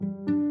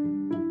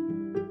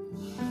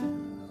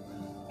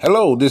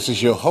Hello, this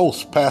is your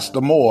host, Pastor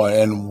Moore,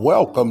 and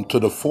welcome to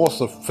the Force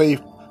of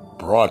Faith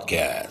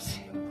broadcast.